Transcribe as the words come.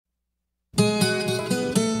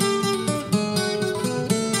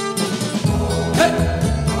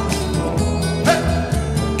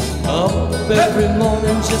every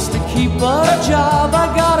morning just to keep a job. I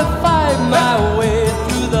gotta fight my way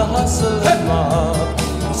through the hustle and mob.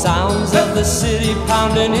 Sounds of the city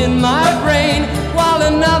pounding in my brain while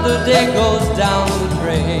another day goes down the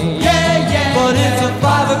drain. Yeah, yeah. But it's a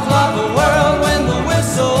 5 o'clock world when the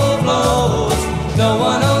whistle blows. No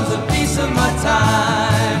one owns a piece of my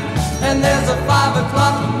time, and there's a 5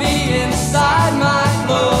 o'clock for me inside my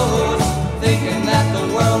clothes, thinking that the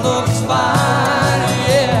world looks fine.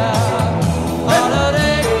 Yeah.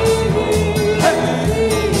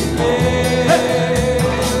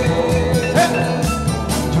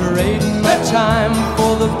 Trading my time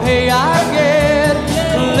for the pay I get,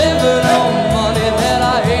 living on